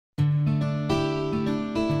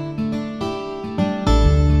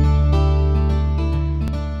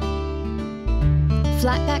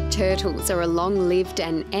Flatback turtles are a long-lived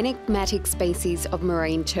and enigmatic species of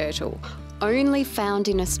marine turtle, only found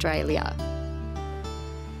in Australia.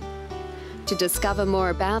 To discover more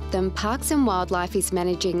about them, Parks and Wildlife is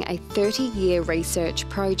managing a 30-year research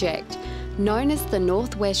project known as the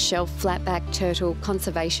North West Shelf Flatback Turtle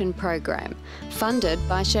Conservation Program, funded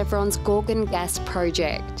by Chevron's Gorgon Gas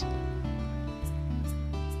project.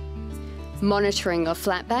 Monitoring of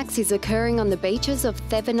flatbacks is occurring on the beaches of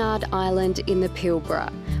Thevenard Island in the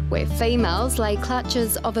Pilbara, where females lay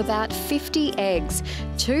clutches of about 50 eggs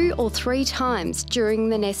 2 or 3 times during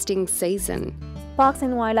the nesting season. Parks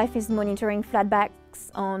and Wildlife is monitoring flatbacks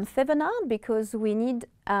on Thevenard because we need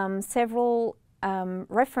several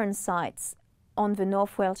reference sites on the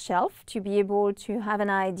North West Shelf to be able to have an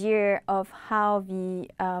idea of how the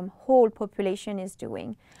whole population is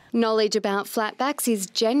doing. Knowledge about flatbacks is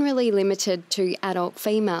generally limited to adult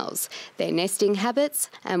females, their nesting habits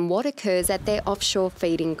and what occurs at their offshore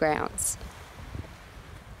feeding grounds.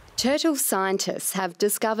 Turtle scientists have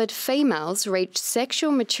discovered females reach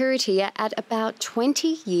sexual maturity at about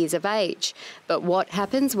 20 years of age. But what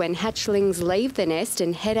happens when hatchlings leave the nest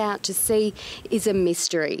and head out to sea is a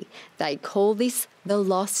mystery. They call this the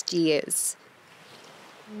lost years.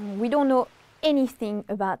 We don't know anything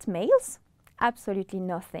about males, absolutely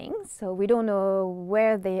nothing. So we don't know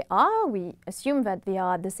where they are. We assume that they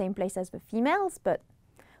are at the same place as the females, but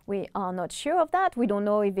we are not sure of that. We don't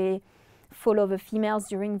know if they follow the females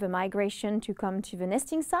during the migration to come to the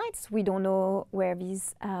nesting sites. We don't know where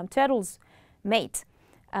these turtles mate.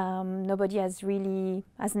 Nobody has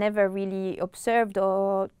never really observed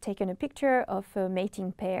or taken a picture of a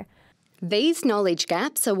mating pair. These knowledge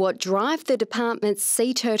gaps are what drive the department's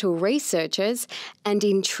sea turtle researchers and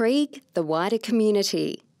intrigue the wider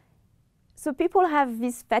community. So people have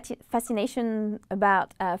this fascination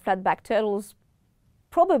about flatback turtles,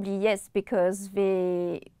 probably yes, because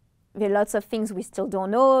there are lots of things we still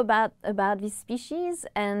don't know about this species,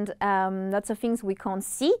 and lots of things we can't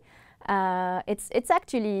see. It's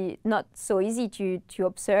actually not so easy to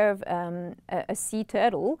observe a sea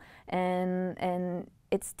turtle, and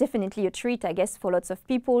it's definitely a treat, I guess, for lots of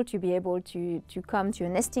people to be able to come to a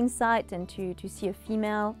nesting site and to see a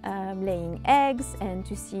female laying eggs and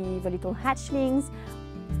to see the little hatchlings.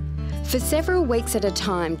 For several weeks at a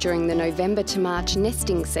time during the November to March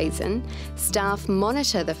nesting season, staff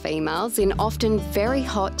monitor the females in often very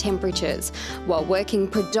hot temperatures, while working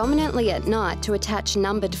predominantly at night to attach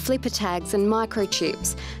numbered flipper tags and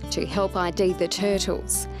microchips to help ID the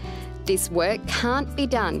turtles. This work can't be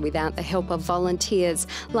done without the help of volunteers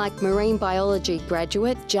like marine biology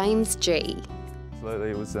graduate James G.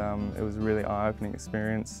 Absolutely, it was a really eye-opening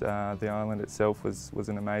experience. The island itself was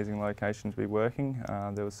an amazing location to be working.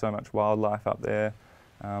 There was so much wildlife up there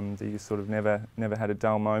that you sort of never had a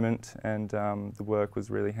dull moment, and the work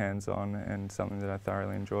was really hands-on and something that I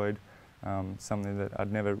thoroughly enjoyed. Something that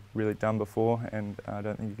I'd never really done before, and I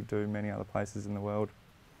don't think you could do many other places in the world.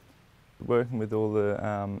 Working with all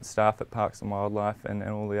the staff at Parks and Wildlife and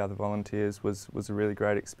all the other volunteers was a really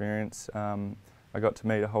great experience. I got to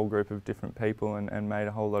meet a whole group of different people and made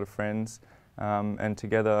a whole lot of friends, and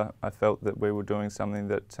together I felt that we were doing something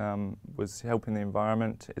that was helping the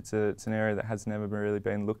environment. It's an area that has never really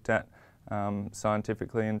been looked at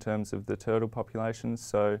scientifically in terms of the turtle populations,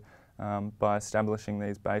 so by establishing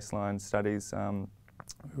these baseline studies,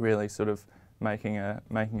 really sort of making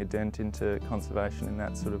a dent into conservation in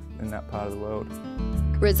that part of the world.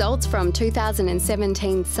 Results from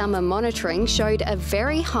 2017 summer monitoring showed a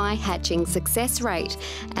very high hatching success rate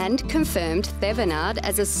and confirmed Thevenard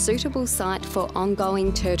as a suitable site for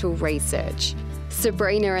ongoing turtle research.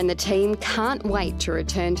 Sabrina and the team can't wait to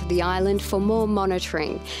return to the island for more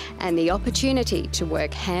monitoring and the opportunity to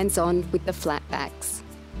work hands-on with the flatbacks.